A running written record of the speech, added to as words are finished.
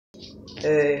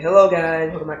Hey, hello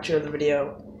guys, welcome back to another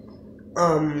video.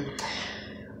 Running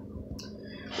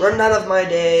out of my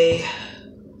day.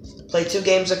 Played 2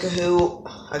 games of Kahoot.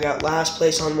 I got last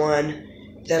place on one.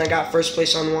 Then I got first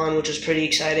place on one, which was pretty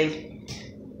exciting.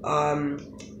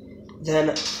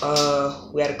 Then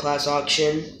we had a class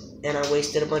auction, and I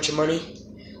wasted a bunch of money.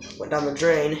 Went down the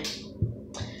drain.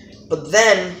 But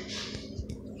then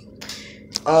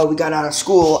we got out of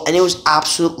school, and it was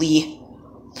absolutely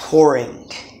pouring.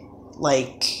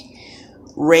 Like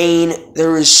rain.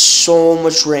 There was so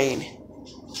much rain.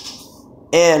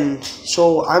 And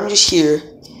so I'm just here,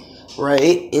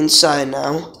 right, inside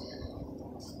now,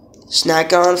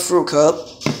 snacking on a fruit cup,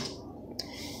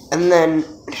 and then,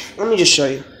 let me just show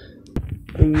you.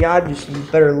 Y'all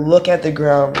just better look at the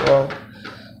ground, bro.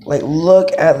 Like,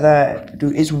 look at that.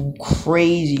 Dude, it's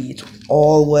crazy. It's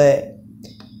all wet,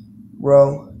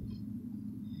 bro.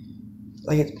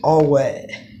 Like, it's all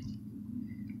wet.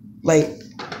 Like,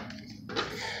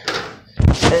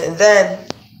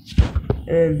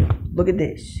 and look at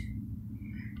this.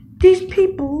 These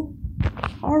people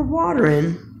are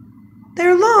watering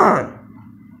their lawn.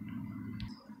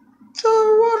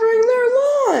 They're watering their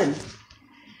lawn.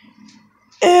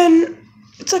 And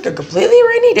it's like a completely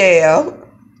rainy day out.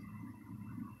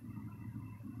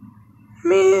 I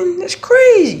mean, that's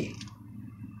crazy.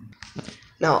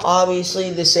 Now, obviously,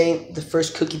 this ain't the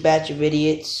first cookie batch of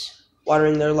idiots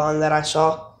watering their lawn that I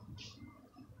saw.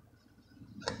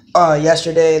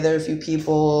 Yesterday there were a few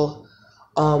people,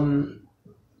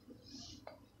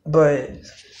 but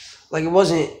like it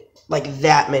wasn't like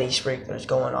that many sprinklers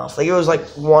going off. Like it was like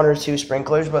 1 or 2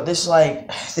 sprinklers, but this is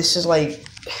like,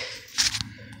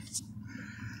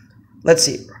 let's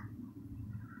see.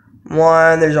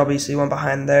 1, there's obviously one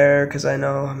behind there because I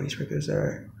know how many sprinklers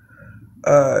there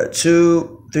are.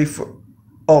 2, 3, 4.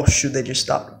 Oh shoot, they just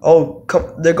stopped. Oh,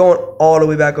 come, they're going all the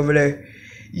way back over there.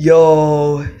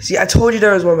 Yo, see, I told you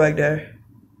there was one back there.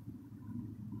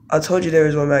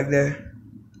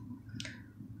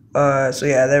 So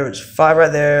yeah, there was 5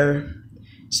 right there.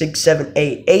 6, 7,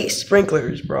 8. 8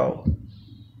 sprinklers, bro.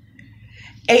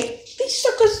 8. These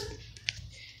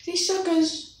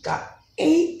suckers got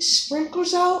 8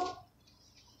 sprinklers out.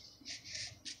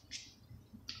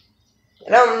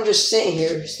 And I'm just sitting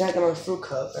here, snacking on a fruit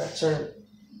cup, and I turn it.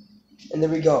 And there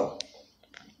we go.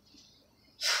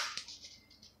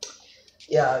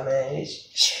 Yeah, man.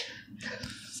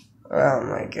 Oh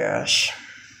my gosh.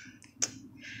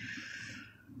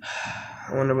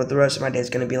 I wonder what the rest of my day is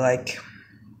gonna be like.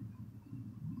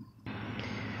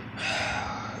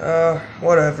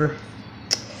 Whatever.